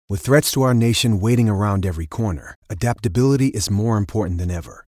With threats to our nation waiting around every corner, adaptability is more important than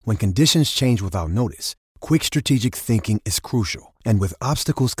ever. When conditions change without notice, quick strategic thinking is crucial. And with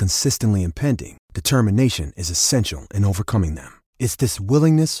obstacles consistently impending, determination is essential in overcoming them. It's this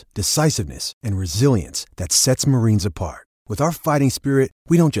willingness, decisiveness, and resilience that sets Marines apart. With our fighting spirit,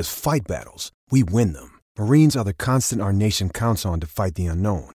 we don't just fight battles, we win them. Marines are the constant our nation counts on to fight the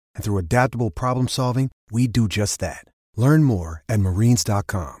unknown. And through adaptable problem solving, we do just that. Learn more at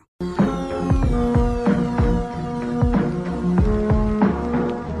marines.com.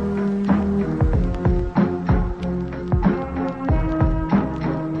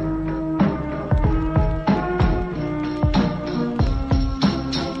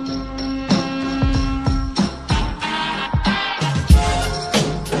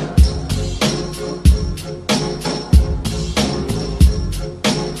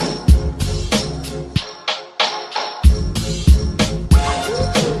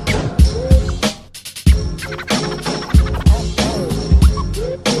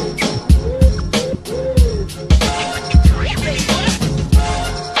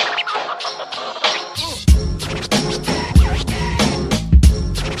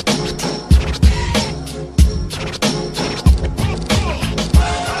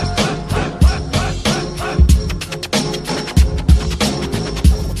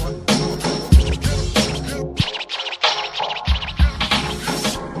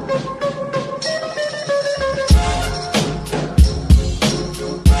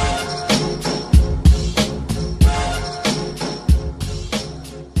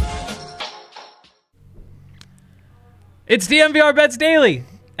 It's DMVR Bets Daily,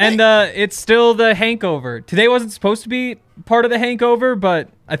 and it's still the hangover. Today wasn't supposed to be part of the hangover, but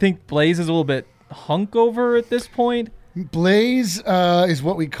I think Blaze is a little bit hunkover at this point. Blaze is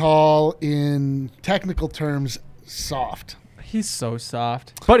what we call, in technical terms, soft. He's so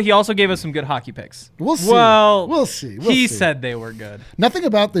soft. But he also gave us some good hockey picks. We'll see. Well, we'll see. He said they were good. Nothing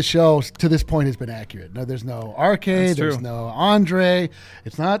about the show to this point has been accurate. No, there's no Arcade. There's no Andre.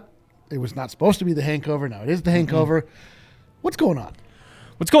 It was not supposed to be the hangover. Now it is the hangover. What's going on?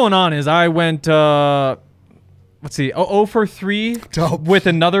 What's going on is I went, 0 for 3 with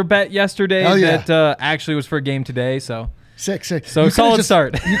another bet yesterday that actually was for a game today. So sick. So solid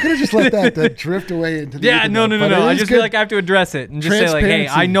start. You could have just let that drift away into the no. I just feel like I have to address it and just say like, hey,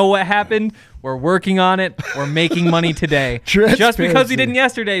 I know what happened. We're working on it. We're making money today. Just because we didn't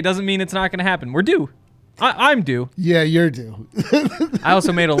yesterday doesn't mean it's not going to happen. We're due. I'm due. Yeah, you're due. I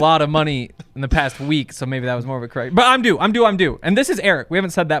also made a lot of money in the past week, so maybe that was more of a correct. But I'm due. And this is Eric. We haven't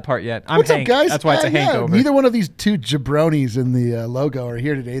said that part yet. What's Hank. up, guys? That's why it's a hangover. Neither one of these two jabronis in the logo are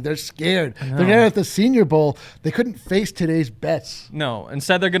here today. They're scared. They're there at the Senior Bowl. They couldn't face today's bets. No.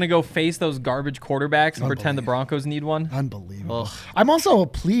 Instead, they're going to go face those garbage quarterbacks and pretend the Broncos need one. Unbelievable. Ugh. I'm also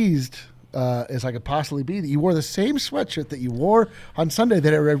pleased as I could possibly be that you wore the same sweatshirt that you wore on Sunday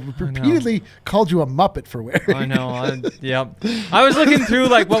that I repeatedly called you a Muppet for wearing. I know. Yep. I was looking through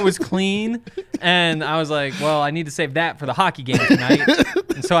like what was clean, and I was like, well, I need to save that for the hockey game tonight.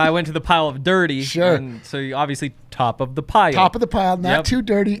 And so I went to the pile of dirty. Sure. And so you obviously top of the pile. Top of the pile, not too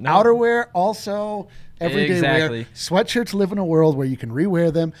dirty. No. Outerwear also everyday wear. Sweatshirts live in a world where you can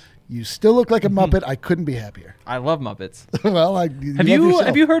rewear them. You still look like a Muppet. I couldn't be happier. I love Muppets. Well,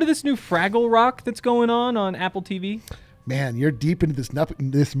 have you heard of this new Fraggle Rock that's going on Apple TV? Man, you're deep into this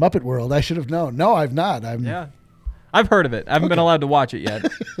Muppet world. I should have known. No, I've not. I've heard of it. I haven't been allowed to watch it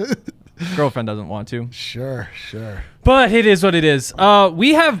yet. Girlfriend doesn't want to. Sure. But it is what it is.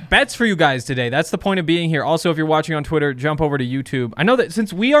 We have bets for you guys today. That's the point of being here. Also, if you're watching on Twitter, jump over to YouTube. I know that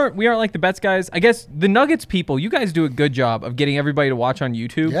since we aren't like the bets guys, I guess the Nuggets people, you guys do a good job of getting everybody to watch on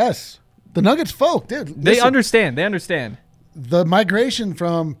YouTube. Yes. The Nuggets folk, dude. Listen, they understand. The migration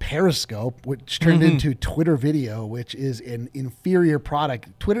from Periscope, which turned into Twitter video, which is an inferior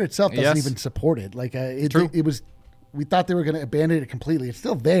product. Twitter itself doesn't even support it. Like it was. We thought they were going to abandon it completely. It's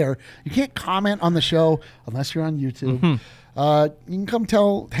still there. You can't comment on the show unless you're on YouTube. You can come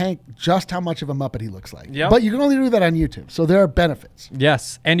tell Hank just how much of a Muppet he looks like. Yep. But you can only do that on YouTube. So there are benefits.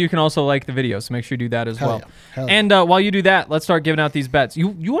 Yes. And you can also like the video. So make sure you do that as well. Hell and while you do that, let's start giving out these bets. You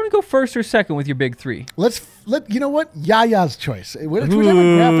want to go first or second with your big three? You know what? Yaya's choice.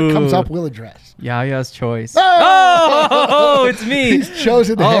 Whichever graphic comes up, we'll address. Yaya's choice. Oh, it's me. He's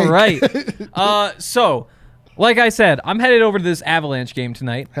chosen Hank. All right. So, like I said, I'm headed over to this Avalanche game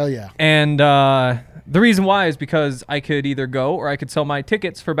tonight. Hell yeah. And the reason why is because I could either go or I could sell my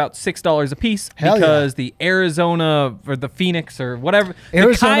tickets for about $6 a piece. Because the Arizona or the Phoenix or whatever.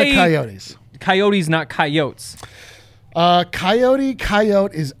 Arizona Coyotes. Coyotes, not coyotes. Coyote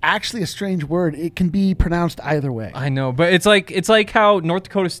is actually a strange word. It can be pronounced either way. I know, but it's like how North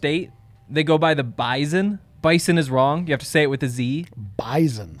Dakota State, they go by the bison. Bison is wrong. You have to say it with a Z.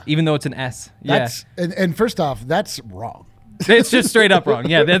 Bison. Even though it's an S. That's, and first off, that's wrong. It's just straight up wrong.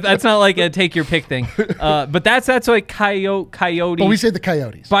 Yeah, that's not like a take your pick thing. But that's like coyote. But we say the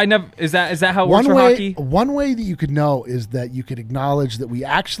Coyotes. But I never, is that how it works for hockey? One way that you could know is that you could acknowledge that we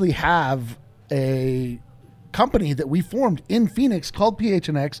actually have a company that we formed in Phoenix called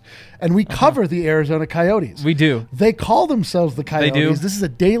PHNX, and we cover the Arizona Coyotes. We do. They call themselves the Coyotes. They do. This is a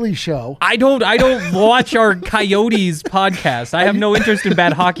daily show. I don't watch our Coyotes podcast. I have no interest in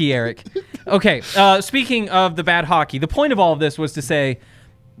bad hockey, Eric. Okay, speaking of the bad hockey, the point of all of this was to say,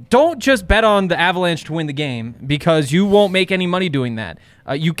 don't just bet on the Avalanche to win the game, because you won't make any money doing that.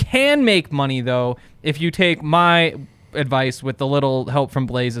 You can make money, though, if you take my advice with the little help from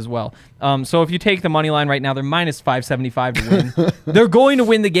Blaze as well. So if you take the money line right now, they're minus 575 to win. They're going to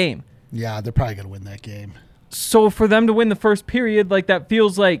win the game. Yeah, they're probably going to win that game. So for them to win the first period, like, that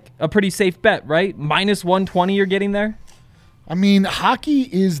feels like a pretty safe bet, right? Minus 120 you're getting there? I mean, hockey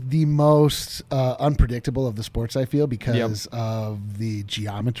is the most unpredictable of the sports, I feel, because of the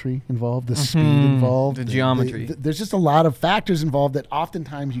geometry involved, the speed involved. The geometry. There's just a lot of factors involved that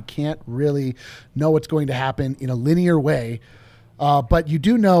oftentimes you can't really know what's going to happen in a linear way. But you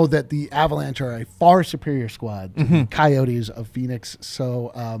do know that the Avalanche are a far superior squad to the Coyotes of Phoenix,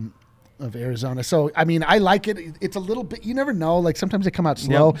 of Arizona. So, I mean, I like it. It's a little bit, you never know. Like, sometimes they come out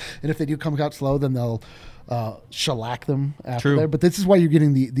slow, and if they do come out slow, then they'll shellac them after there. But this is why you're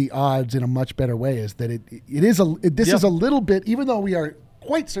getting the odds in a much better way, is that this is a little bit, even though we are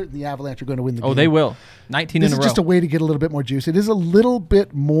quite certain the Avalanche are going to win the game. Oh, they will. 19 in a row. This is just a way to get a little bit more juice. It is a little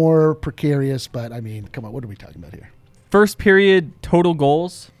bit more precarious, but I mean, come on, what are we talking about here? First period total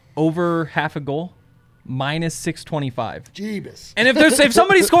goals, over half a goal, minus 625. Jeebus. And if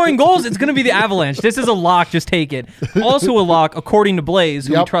somebody's scoring goals, it's going to be the Avalanche. This is a lock. Just take it. Also a lock, according to Blaze,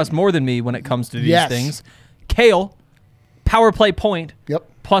 who we trust more than me when it comes to these things. Kale, power play point,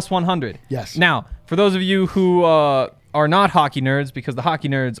 plus 100. Yes. Now, for those of you who are not hockey nerds, because the hockey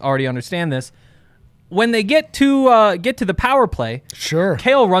nerds already understand this, when they get to the power play,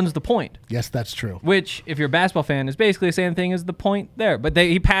 Kale runs the point. Yes, that's true. Which, if you're a basketball fan, is basically the same thing as the point there. But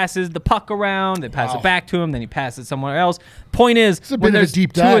he passes the puck around, they pass it back to him, then he passes somewhere else. Point is, when there's two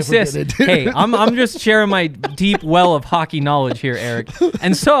assists, hey, I'm just sharing my deep well of hockey knowledge here, Eric.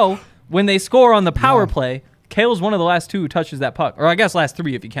 And so, when they score on the power play, Kale's one of the last two who touches that puck. Or I guess last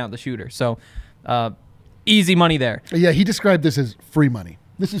three if you count the shooter. So, easy money there. Yeah, he described this as free money.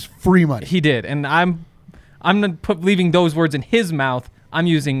 This is free money. He did, and I'm not leaving those words in his mouth. I'm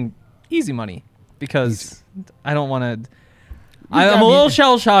using easy money because I don't want to. I'm a little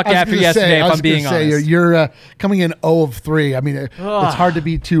shell-shocked after yesterday, if I'm being honest. You're coming in 0 of 3. I mean, it's hard to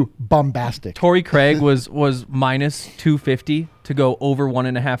be too bombastic. Torrey Craig was minus 250 to go over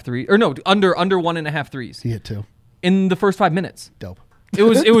 1.5 threes. Or no, under 1.5 threes. He hit 2. In the first 5 minutes. Dope. It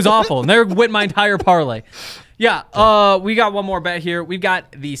was awful. And there went my entire parlay. Yeah, we got one more bet here. We've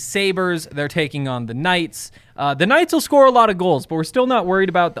got the Sabres. They're taking on the Knights. The Knights will score a lot of goals, but we're still not worried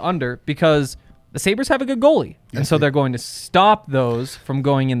about the under because the Sabres have a good goalie. And so they're going to stop those from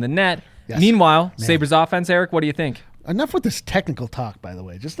going in the net. Yes. Meanwhile, Sabres offense, Eric, what do you think? Enough with this technical talk, by the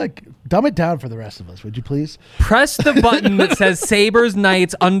way. Just dumb it down for the rest of us, would you please? Press the button that says Sabres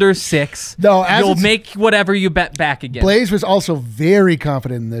Knights under 6. No, you'll make whatever you bet back again. Blaze was also very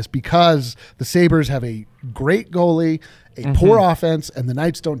confident in this because the Sabres have a great goalie, a poor offense, and the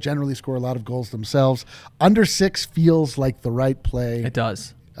Knights don't generally score a lot of goals themselves. Under 6 feels like the right play. It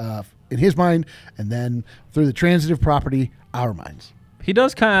does. In his mind, and then through the transitive property, our minds. He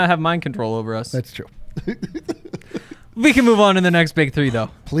does kind of have mind control over us. That's true. We can move on to the next big 3, though.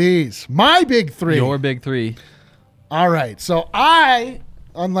 Please. My big 3. Your big 3. All right. So I,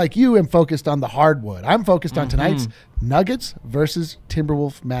 unlike you, am focused on the hardwood. I'm focused on tonight's Nuggets versus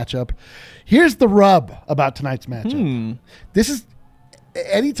Timberwolf matchup. Here's the rub about tonight's matchup. This is,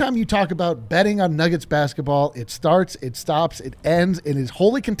 anytime you talk about betting on Nuggets basketball, it starts, it stops, it ends, and is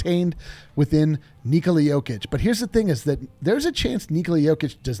wholly contained within Nikola Jokic. But here's the thing is that there's a chance Nikola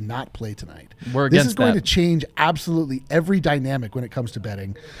Jokic does not play tonight. This is going to change absolutely every dynamic when it comes to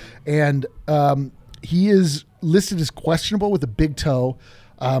betting. And he is listed as questionable with a big toe,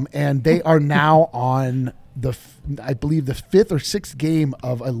 and they are now on I believe the 5th or 6th game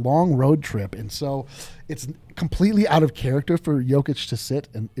of a long road trip. And so it's completely out of character for Jokic to sit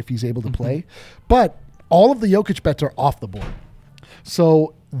and if he's able to play. But all of the Jokic bets are off the board.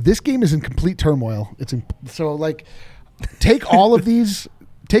 So this game is in complete turmoil. Take all of these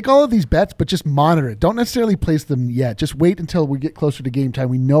take all of these bets, but just monitor it. Don't necessarily place them yet. Just wait until we get closer to game time.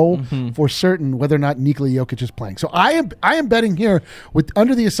 We know for certain whether or not Nikola Jokic is playing. So I am betting here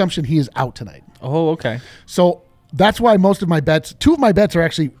under the assumption he is out tonight. Oh, okay. So that's why most of my bets, 2 of my bets are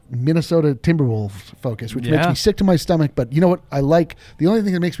actually Minnesota Timberwolves focused, which makes me sick to my stomach. But you know what I like? The only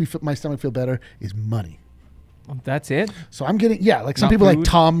thing that makes my stomach feel better is money. That's it? So I'm getting, like some people like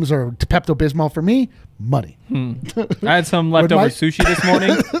Tums or Pepto-Bismol. For me, money. I had some leftover sushi this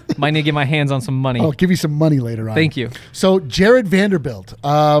morning. Might need to get my hands on some money. I'll give you some money later on. Thank you. So Jared Vanderbilt,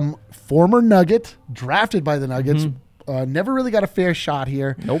 former Nugget, drafted by the Nuggets, never really got a fair shot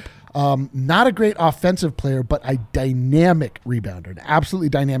here. Nope. Not a great offensive player, but a dynamic rebounder, an absolutely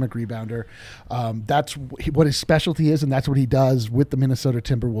dynamic rebounder. That's what his specialty is, and that's what he does with the Minnesota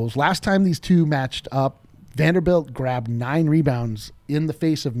Timberwolves. Last time these two matched up, Vanderbilt grabbed 9 rebounds in the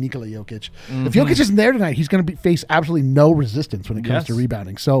face of Nikola Jokic. If Jokic isn't there tonight, he's going to face absolutely no resistance when it comes to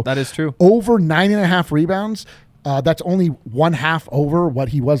rebounding. So that is true. Over 9.5 rebounds. That's only 1/2 over what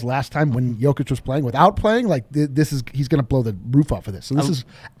he was last time when Jokic was playing. Without playing, he's going to blow the roof off of this. So this is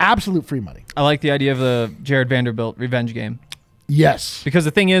absolute free money. I like the idea of the Jared Vanderbilt revenge game. Yes, because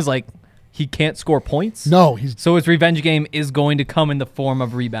the thing is, he can't score points. No, so his revenge game is going to come in the form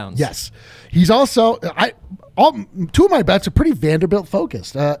of rebounds. Yes, he's also 2 of my bets are pretty Vanderbilt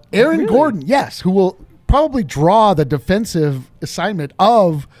focused. Aaron Gordon, yes, who will probably draw the defensive assignment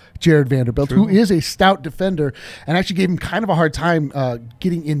of Jared Vanderbilt, who is a stout defender, and actually gave him kind of a hard time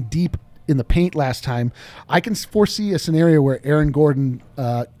getting in deep in the paint last time. I can foresee a scenario where Aaron Gordon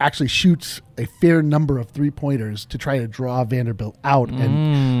actually shoots a fair number of 3-pointers to try to draw Vanderbilt out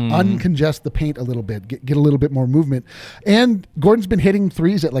and uncongest the paint a little bit, get a little bit more movement. And Gordon's been hitting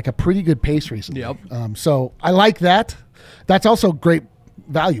threes at a pretty good pace recently. Yep. So I like that. That's also great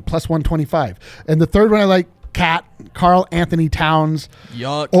value, plus 125. And the third one I like, Karl Anthony Towns.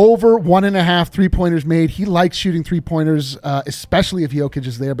 Yuck. Over 1.5 3-pointers made. He likes shooting 3-pointers, especially if Jokic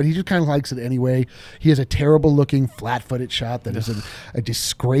is there, but he just kind of likes it anyway. He has a terrible looking flat-footed shot that is a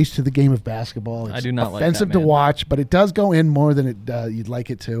disgrace to the game of basketball. It's I do not offensive like that, to watch, but it does go in more than you'd like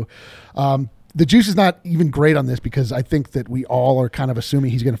it to. The juice is not even great on this because I think that we all are kind of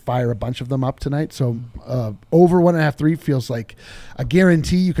assuming he's going to fire a bunch of them up tonight. So over 1.5 3 feels like a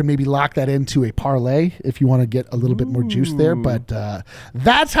guarantee. You can maybe lock that into a parlay if you want to get a little bit more juice there. But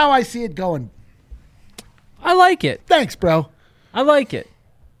that's how I see it going. I like it. Thanks, bro. I like it.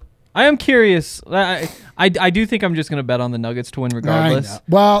 I am curious. I do think I'm just going to bet on the Nuggets to win regardless.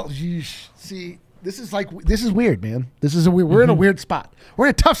 Well, see. This is weird, man. We're in a weird spot. We're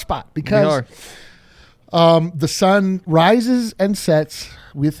in a tough spot because the sun rises and sets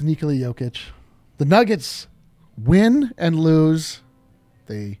with Nikola Jokic. The Nuggets win and lose.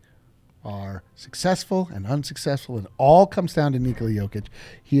 They are successful and unsuccessful. It all comes down to Nikola Jokic.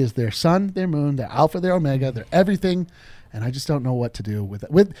 He is their sun, their moon, their alpha, their omega, their everything. And I just don't know what to do with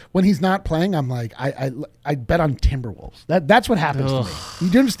it. When he's not playing, I'm like, I bet on Timberwolves. That's what happens to me.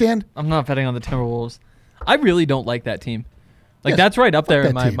 You do understand? I'm not betting on the Timberwolves. I really don't like that team. That's right up there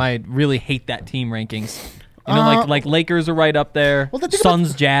in my really hate that team rankings. You know, like Lakers are right up there. Well,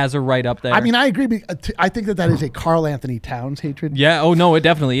 Suns, Jazz are right up there. I mean, I agree. I think that is a Karl Anthony Towns hatred. Yeah. Oh no, it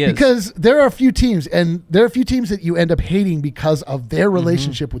definitely is. Because there are a few teams, that you end up hating because of their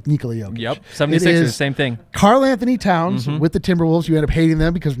relationship with Nikola Jokic. Yep. 76ers, same thing. Karl Anthony Towns with the Timberwolves, you end up hating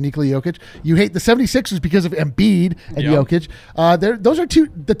them because of Nikola Jokic. You hate the 76ers because of Embiid and Jokic. Those are two.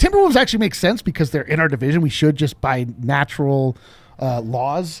 The Timberwolves actually make sense because they're in our division. We should just by natural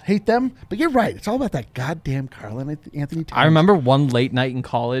laws hate them, but you're right. It's all about that goddamn Karl Anthony Towns. I remember one late night in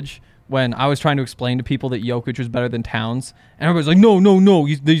college when I was trying to explain to people that Jokic was better than Towns, and everybody's like, no,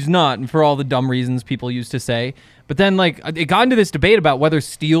 he's not, and for all the dumb reasons people used to say. But then, it got into this debate about whether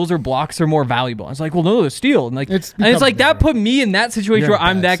steals or blocks are more valuable. I was like, well, no, the steal. And it's like that put me in that situation where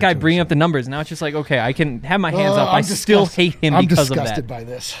I'm that guy bringing up the numbers. Now it's just like, okay, I can have my hands up. I still hate him because of that. I'm disgusted by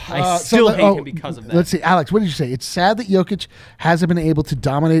this. I still hate him because of that. Let's see, Alex, what did you say? It's sad that Jokic hasn't been able to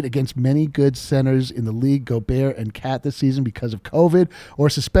dominate against many good centers in the league, Gobert and Cat, this season because of COVID or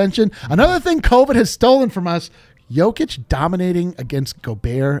suspension. Another thing COVID has stolen from us, Jokic dominating against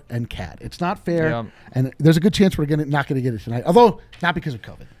Gobert and Cat. It's not fair, and there's a good chance we're not going to get it tonight, although not because of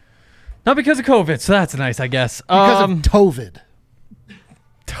COVID. Not because of COVID, so that's nice, I guess. Because of Tovid.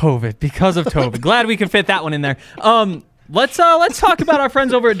 Because of Tovid. Glad we can fit that one in there. Let's talk about our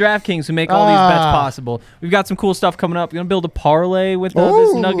friends over at DraftKings who make all these bets possible. We've got some cool stuff coming up. We're going to build a parlay with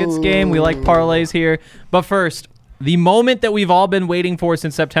this Nuggets game. We like parlays here. But first, the moment that we've all been waiting for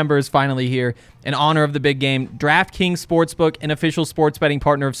since September is finally here. in honor of the big game, DraftKings Sportsbook, an official sports betting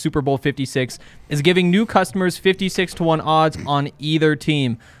partner of Super Bowl 56, is giving new customers 56-1 odds on either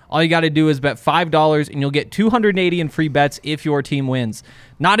team. All you got to do is bet $5 and you'll get $280 in free bets if your team wins.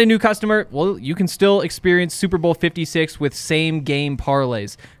 Not a new customer? Well, you can still experience Super Bowl 56 with same game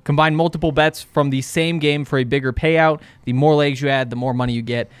parlays. Combine multiple bets from the same game for a bigger payout. The more legs you add, the more money you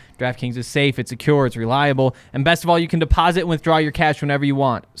get. DraftKings is safe, it's secure, it's reliable, and best of all, you can deposit and withdraw your cash whenever you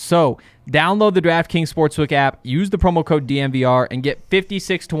want. So, download the DraftKings Sportsbook app, use the promo code DMVR, and get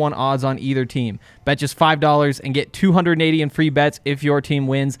 56-1 odds on either team. Bet just $5 and get $280 in free bets if your team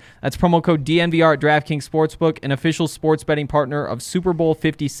wins. That's promo code DNVR at DraftKings Sportsbook, an official sports betting partner of Super Bowl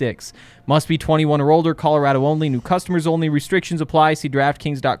 56. Must be 21 or older, Colorado only, new customers only, restrictions apply. See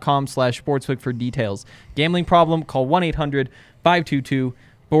DraftKings.com/sportsbook for details. Gambling problem? Call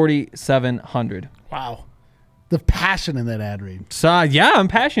 1-800-522-4700. Wow. The passion in that ad read. So, yeah, I'm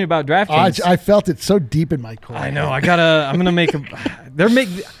passionate about DraftKings. I felt it so deep in my core. I know. I'm going to make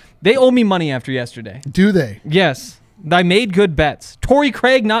they owe me money after yesterday. Do they? Yes. I made good bets. Torrey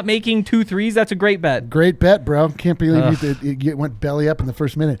Craig not making 2 threes, that's a great bet. Great bet, bro. Can't believe you went belly up in the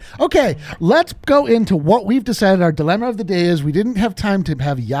first minute. Okay, let's go into what we've decided our dilemma of the day is. We didn't have time to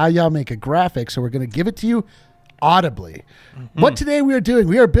have Yaya make a graphic, so we're going to give it to you audibly. What today we are doing,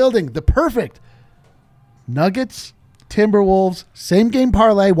 we are building the perfect Nuggets, Timberwolves, same game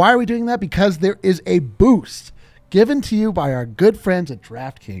parlay. Why are we doing that? Because there is a boost given to you by our good friends at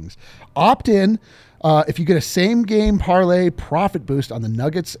DraftKings. Opt in if you get a same game parlay profit boost on the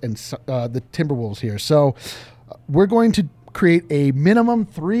Nuggets and the Timberwolves here. So we're going to create a minimum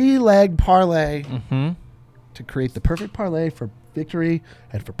 3-leg parlay to create the perfect parlay for victory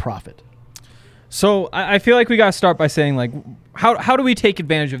and for profit. So I feel like we got to start by saying, like, how do we take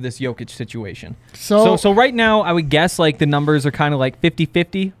advantage of this Jokic situation? So right now, I would guess, like, the numbers are kind of like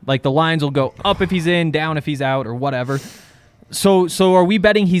 50-50. Like, the lines will go up if he's in, down if he's out, or whatever. So are we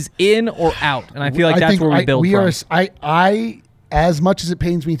betting he's in or out? And I feel like that's where we build from. I, as much as it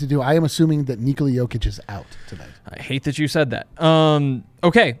pains me to do, I am assuming that Nikola Jokic is out tonight. I hate that you said that.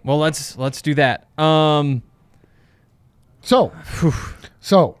 Okay, well, let's do that.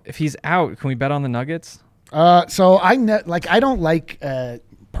 So if he's out, can we bet on the Nuggets? I don't like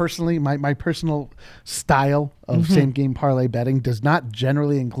personally my personal style of same game parlay betting does not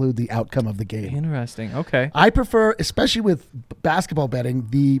generally include the outcome of the game. Interesting. Okay. I prefer, especially with basketball betting,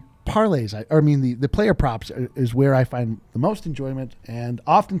 the parlays. The player props is where I find the most enjoyment and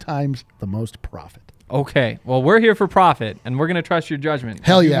oftentimes the most profit. Okay. Well, we're here for profit, and we're going to trust your judgment.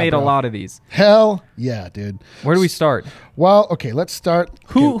 Hell yeah, You've made bro. a lot of these. Hell yeah, dude. Where do we start? Well, okay, let's start.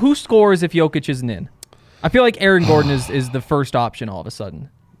 Who scores if Jokic isn't in? I feel like Aaron Gordon is the first option all of a sudden.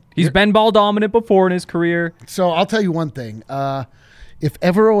 He's been ball dominant before in his career. So I'll tell you one thing. If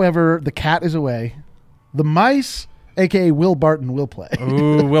ever the cat is away, the mice, a.k.a. Will Barton, will play.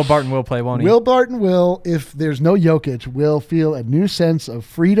 Ooh, Will Barton will play, won't he? Will Barton will, if there's no Jokic, will feel a new sense of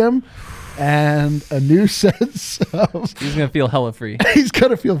freedom and a new sense of... He's going to feel hella free. He's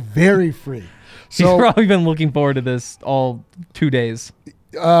going to feel very free. So, he's probably been looking forward to this all 2 days.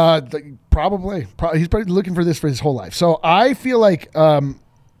 Probably. He's probably looking for this for his whole life. So I feel like...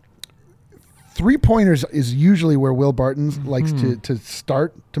 3-pointers is usually where Will Barton likes to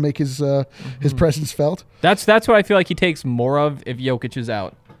start to make his presence felt. That's what I feel like he takes more of if Jokic is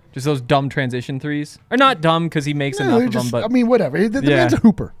out. Just those dumb transition threes. Or not dumb because he makes enough of them. But I mean, whatever. The man's a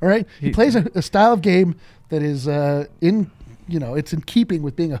hooper, all right? He plays a style of game that is it's in keeping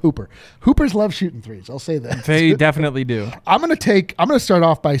with being a hooper. Hoopers love shooting threes. I'll say that. They definitely do. I'm going to start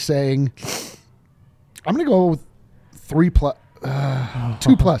off by saying I'm going to go with 2+. 2+.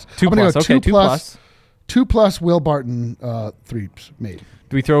 Okay, 2+. 2+ Will Barton threes made.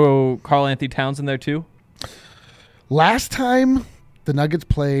 Do we throw Karl Anthony Towns in there too? Last time the Nuggets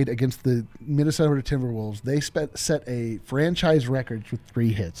played against the Minnesota Timberwolves, they set a franchise record with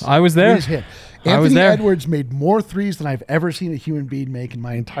 3 hits. I was there. Anthony Edwards made more threes than I've ever seen a human being make in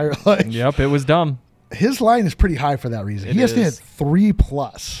my entire life. Yep, it was dumb. His line is pretty high for that reason. He has to hit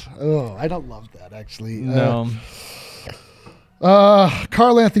 3+. Oh, I don't love that, actually. No.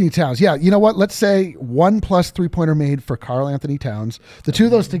 Karl Anthony Towns. Yeah, you know what? Let's say 1+ 3-pointer made for Karl Anthony Towns. The two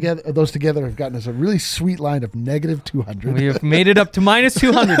of those together have gotten us a really sweet line of -200. We have made it up to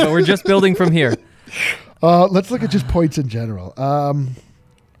 -200, but we're just building from here. Let's look at just points in general.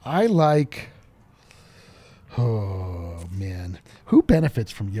 I like... Oh, man. Who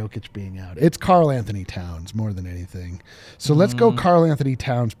benefits from Jokic being out? It's Karl Anthony Towns more than anything. So let's go Karl Anthony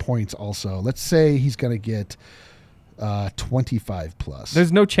Towns points also. Let's say he's going to get... 25+.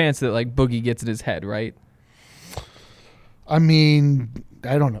 There's no chance that like Boogie gets in his head, right? I mean,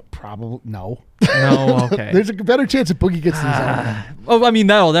 I don't know. Probably no. No, okay. There's a better chance that Boogie gets these out. Oh, I mean,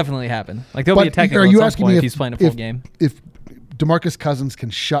 that'll definitely happen. Like, there'll be a technical at some point if he's playing a full game. If DeMarcus Cousins can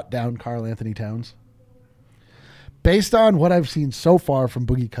shut down Karl Anthony Towns? Based on what I've seen so far from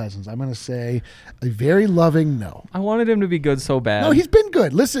Boogie Cousins, I'm going to say a very loving no. I wanted him to be good so bad. No, he's been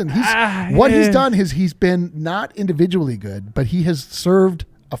good. Listen, he's done is he's been not individually good, but he has served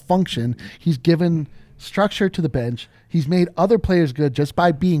a function. He's given structure to the bench. He's made other players good just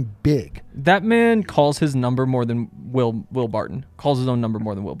by being big. That man calls his number more than Will Barton. Calls his own number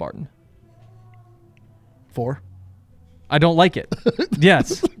more than Will Barton. 4. I don't like it.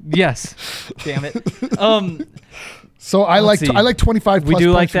 Yes. Damn it. So I like 25 plus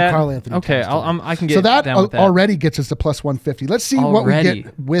points from Karl Anthony. Okay, I can get that down with that. Already gets us to plus 150. Let's see what we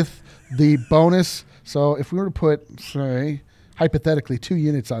get with the bonus. So if we were to put, hypothetically 2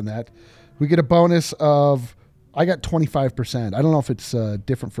 units on that, we get a bonus of, I got 25%. I don't know if it's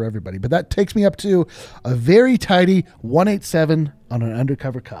different for everybody, but that takes me up to a very tidy 187 on an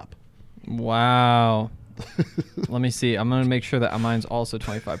undercover cop. Wow. Let me see. I'm going to make sure that mine's also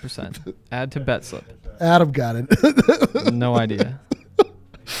 25%. Add to bet slip. Adam got it. No idea.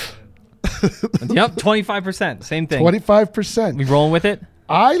 Yep, 25%. Same thing. 25%. We rolling with it?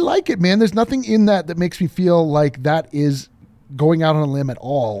 I like it, man. There's nothing in that makes me feel like that is going out on a limb at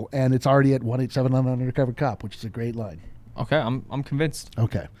all, and it's already at 187 on an undercover cop, which is a great line. Okay, I'm convinced.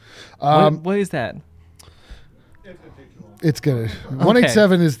 Okay. What is that? It's good.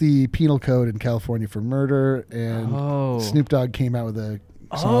 187 is the penal code in California for murder, and Snoop Dogg came out with a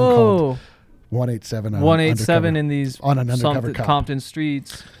song called 187. 187 in these on an undercover cop. Compton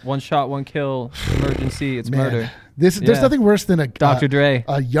streets. 1 shot, 1 kill. Emergency. It's murder. There's nothing worse than Dr. Dre,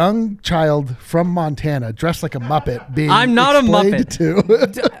 a young child from Montana dressed like a Muppet being I'm not a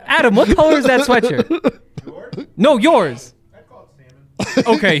Muppet. Adam, what color is that sweatshirt? Yours? No, yours.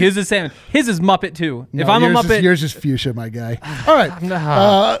 Okay, his is salmon. His is Muppet too. No, if I'm a Muppet, yours is fuchsia, my guy. All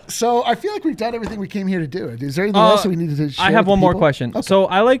right. So I feel like we've done everything we came here to do. Is there anything else that we need to share? I have one more question. Okay. So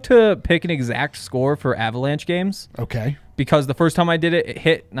I like to pick an exact score for Avalanche games. Okay. Because the first time I did it, it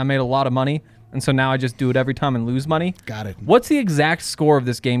hit, and I made a lot of money, and so now I just do it every time and lose money. Got it. What's the exact score of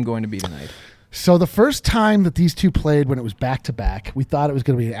this game going to be tonight? So the first time that these two played, when it was back-to-back, we thought it was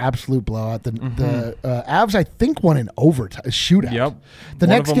going to be an absolute blowout. The Avs, I think, won an overtime shootout. Yep. The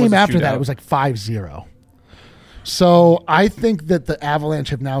next game after that, it was like 5-0. So I think that the Avalanche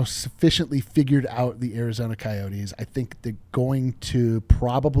have now sufficiently figured out the Arizona Coyotes. I think they're going to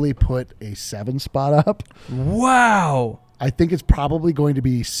probably put a 7 spot up. Wow. I think it's probably going to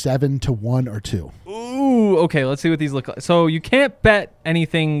be 7-1 or 2. Ooh, okay. Let's see what these look like. So you can't bet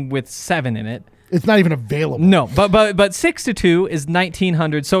anything with 7 in it. It's not even available. No, but 6-2 is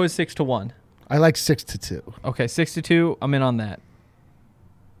 1,900. So is 6-1. I like 6-2. Okay, 6-2. I'm in on that.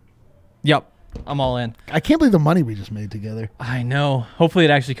 Yep, I'm all in. I can't believe the money we just made together. I know. Hopefully it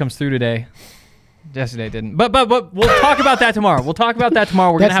actually comes through today. Yesterday it didn't. But we'll talk about that tomorrow. We're going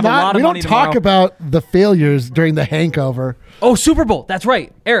to have a lot of money tomorrow. We don't talk about the failures during the hangover. Oh, Super Bowl. That's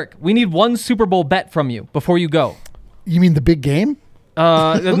right. Eric, we need 1 Super Bowl bet from you before you go. You mean the big game?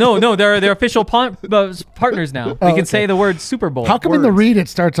 No, they're official partners now. We can say the word Super Bowl. How come in the read it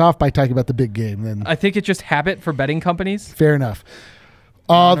starts off by talking about the big game? Then I think it's just habit for betting companies. Fair enough.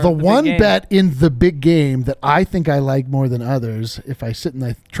 The one bet in the big game that I think I like more than others, if I sit and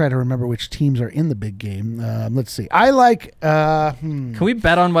I try to remember which teams are in the big game, let's see. I like. Can we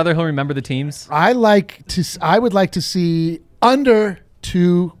bet on whether he'll remember the teams? I would like to see under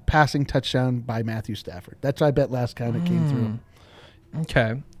 2 passing touchdown by Matthew Stafford. That's what I bet last time it came through.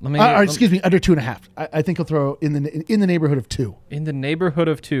 Okay, excuse me, under 2.5. I think he'll throw in the neighborhood of 2. In the neighborhood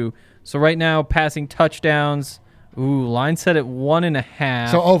of 2. So right now, passing touchdowns. Ooh, line set at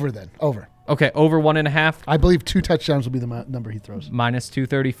 1.5. So over then. Over. Okay, over 1.5. I believe 2 touchdowns will be the number he throws. Minus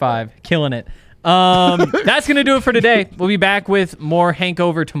 235. Killing it. That's going to do it for today. We'll be back with more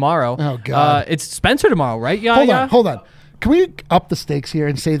Hankover tomorrow. Oh, God. It's Spencer tomorrow, right? Yeah. Hold on. Can we up the stakes here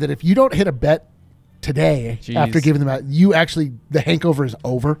and say that if you don't hit a bet today after giving them out, the Hankover is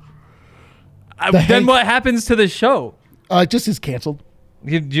over? Then what happens to the show? It just is canceled.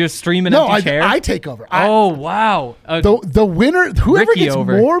 You just stream an empty chair? I take over. Wow. The winner, whoever Ricky gets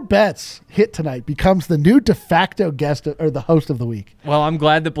over. more bets hit tonight becomes the new de facto guest or the host of the week. Well, I'm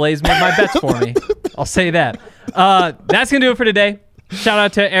glad that Blaze made my bets for me. I'll say that. That's going to do it for today. Shout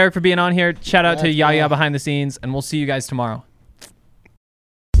out to Eric for being on here. Shout out to Yaya behind the scenes, and we'll see you guys tomorrow.